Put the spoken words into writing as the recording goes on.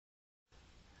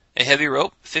A heavy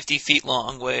rope, 50 feet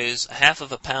long, weighs half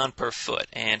of a pound per foot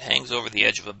and hangs over the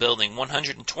edge of a building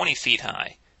 120 feet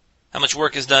high. How much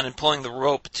work is done in pulling the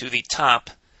rope to the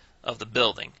top of the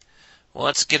building? Well,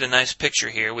 let's get a nice picture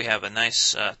here. We have a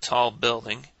nice tall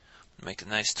building. Make a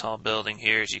nice tall building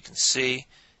here, as you can see,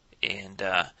 and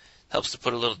helps to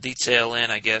put a little detail in,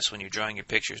 I guess, when you're drawing your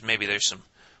pictures. Maybe there's some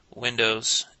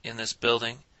windows in this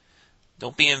building.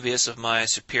 Don't be envious of my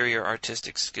superior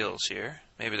artistic skills here.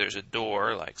 Maybe there's a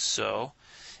door, like so.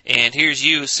 And here's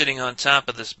you sitting on top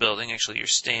of this building. Actually, you're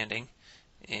standing,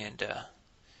 and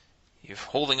you're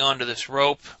holding on to this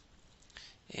rope.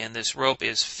 And this rope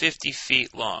is 50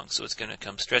 feet long, so it's going to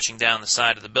come stretching down the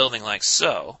side of the building like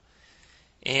so.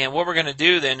 And what we're going to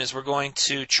do then is we're going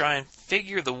to try and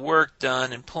figure the work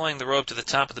done in pulling the rope to the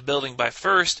top of the building by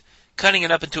first cutting it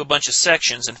up into a bunch of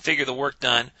sections and figure the work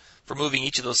done for moving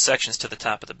each of those sections to the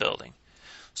top of the building.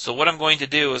 So what I'm going to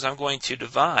do is I'm going to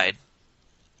divide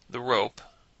the rope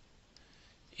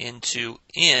into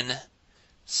in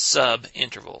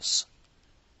sub-intervals.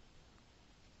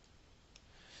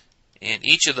 And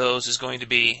each of those is going to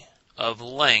be of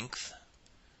length,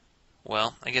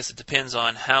 well, I guess it depends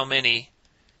on how many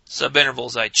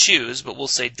subintervals I choose, but we'll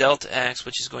say delta x,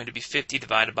 which is going to be 50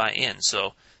 divided by n.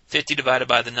 So 50 divided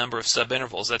by the number of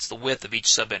subintervals, that's the width of each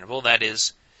subinterval, that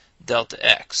is delta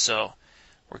x. So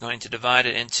we're going to divide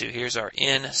it into, here's our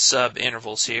n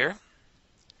subintervals here.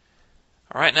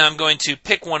 Alright, now I'm going to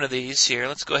pick one of these here.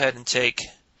 Let's go ahead and take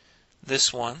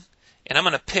this one, and I'm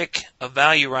going to pick a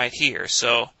value right here.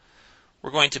 So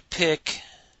we're going to pick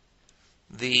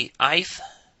the ith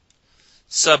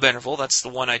subinterval, that's the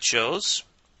one I chose,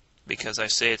 because I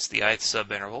say it's the ith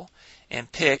subinterval, and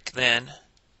pick then,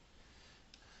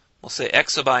 we'll say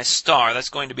x sub I star, that's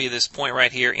going to be this point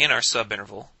right here in our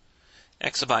subinterval,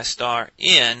 x sub I star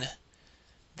in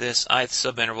this ith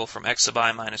subinterval from x sub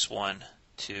I minus 1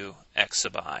 to x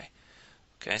sub I.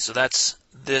 Okay, so that's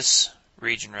this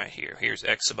region right here. Here's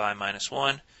x sub I minus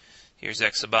 1, here's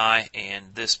x sub I,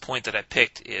 and this point that I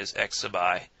picked is x sub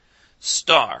I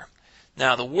star.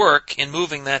 Now the work in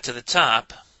moving that to the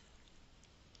top,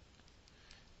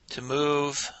 to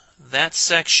move that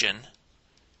section,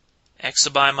 x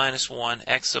sub I minus 1,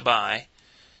 x sub I,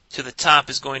 to the top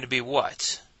is going to be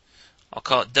what? I'll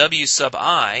call it w sub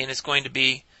I, and it's going to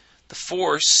be the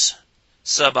force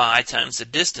sub I times the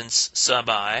distance sub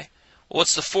I. Well,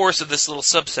 what's the force of this little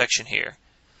subsection here?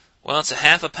 Well, it's a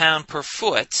half a pound per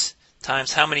foot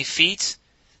times how many feet?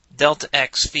 Delta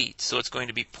x feet. So it's going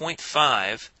to be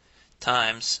 0.5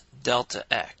 times delta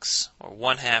x, or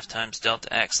 1/2 times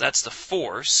delta x. That's the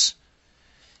force.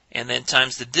 And then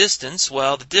times the distance.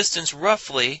 Well, the distance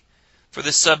roughly for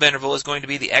this subinterval is going to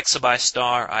be the x sub I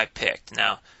star I picked.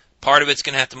 Now, part of it's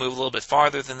going to have to move a little bit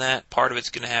farther than that. Part of it's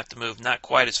going to have to move not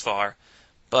quite as far.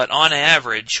 But on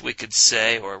average, we could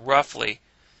say, or roughly,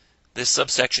 this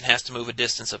subsection has to move a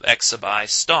distance of x sub I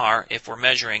star if we're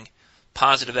measuring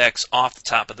positive x off the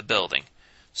top of the building.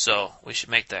 So we should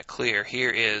make that clear. Here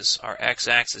is our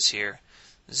x-axis here,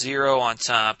 0 on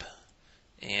top,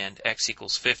 and x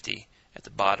equals 50 at the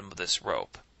bottom of this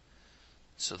rope.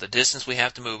 So the distance we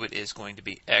have to move it is going to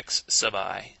be x sub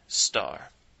I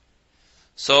star.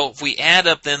 So if we add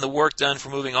up then the work done for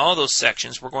moving all those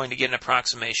sections, we're going to get an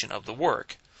approximation of the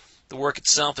work. The work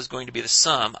itself is going to be the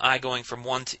sum, I going from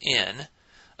 1 to n,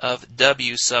 of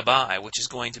w sub I, which is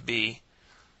going to be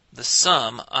the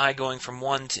sum, I going from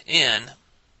 1 to n,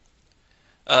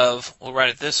 of, we'll write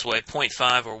it this way,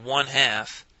 0.5 or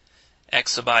 1/2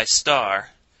 x sub I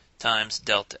star times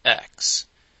delta x.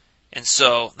 And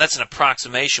so that's an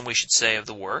approximation, we should say, of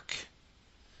the work.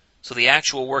 So the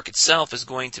actual work itself is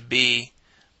going to be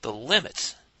the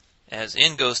limit, as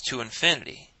n goes to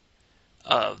infinity,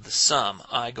 of the sum,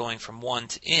 I going from 1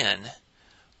 to n,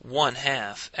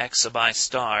 1/2 x sub I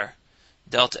star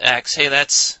delta x. Hey,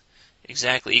 that's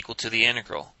exactly equal to the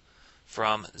integral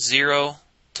from 0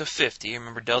 to 50.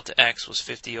 Remember, delta x was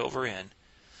 50 over n.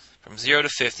 From 0 to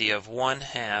 50 of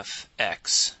 1/2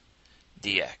 x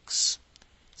dx.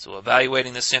 So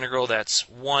evaluating this integral, that's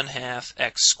 1/2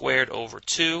 x squared over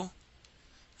 2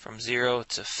 from 0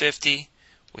 to 50,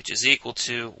 which is equal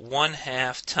to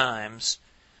 1/2 times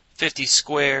 50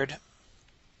 squared,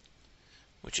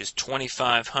 which is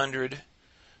 2500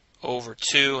 over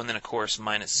 2, and then of course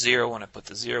minus 0 when I put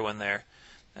the 0 in there.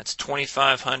 That's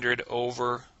 2500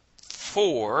 over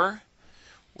 4,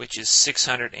 which is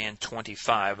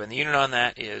 625, and the unit on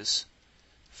that is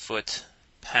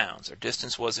foot-pounds. Our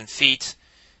distance was in feet,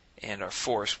 and our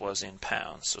force was in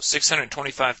pounds. So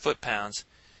 625 foot-pounds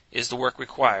is the work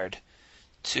required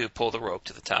to pull the rope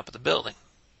to the top of the building.